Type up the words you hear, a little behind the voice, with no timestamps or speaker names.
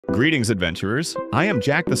Greetings, adventurers. I am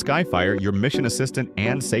Jack the Skyfire, your mission assistant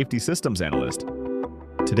and safety systems analyst.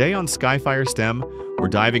 Today on Skyfire STEM, we're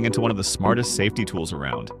diving into one of the smartest safety tools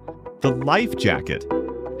around, the life jacket.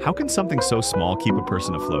 How can something so small keep a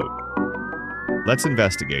person afloat? Let's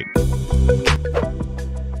investigate.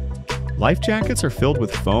 Life jackets are filled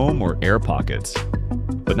with foam or air pockets.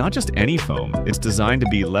 But not just any foam, it's designed to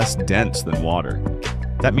be less dense than water.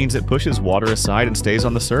 That means it pushes water aside and stays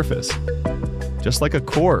on the surface, just like a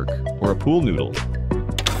cork or a pool noodle.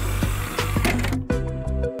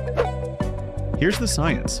 Here's the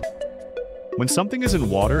science. When something is in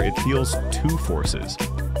water, it feels two forces: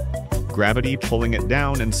 gravity pulling it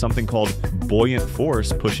down and something called buoyant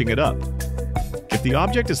force pushing it up. If the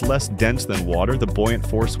object is less dense than water, the buoyant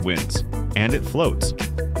force wins, and it floats.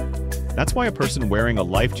 That's why a person wearing a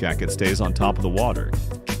life jacket stays on top of the water.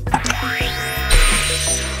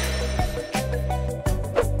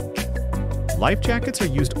 Life jackets are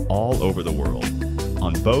used all over the world,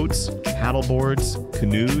 on boats, paddleboards,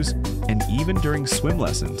 canoes, and even during swim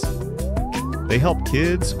lessons. They help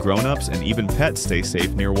kids, grown-ups, and even pets stay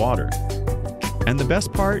safe near water. And the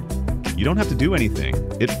best part? You don't have to do anything.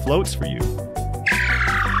 It floats for you.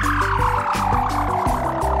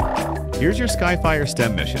 Here's your Skyfire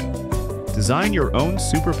STEM mission. Design your own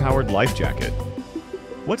super-powered life jacket.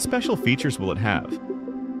 What special features will it have?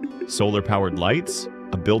 Solar-powered lights?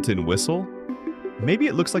 A built-in whistle? Maybe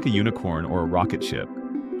it looks like a unicorn or a rocket ship.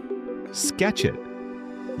 Sketch it.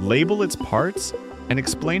 Label its parts and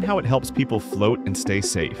explain how it helps people float and stay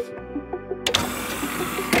safe.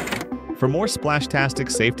 For more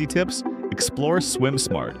splash-tastic safety tips, explore Swim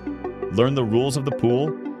Smart. Learn the rules of the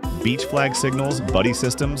pool, beach flag signals, buddy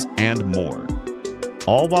systems, and more.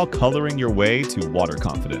 All while coloring your way to water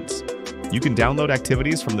confidence. You can download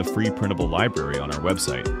activities from the free printable library on our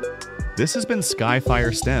website. This has been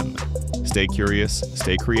Skyfire STEM. Stay curious,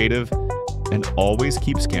 stay creative, and always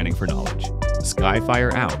keep scanning for knowledge.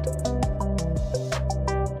 Skyfire out.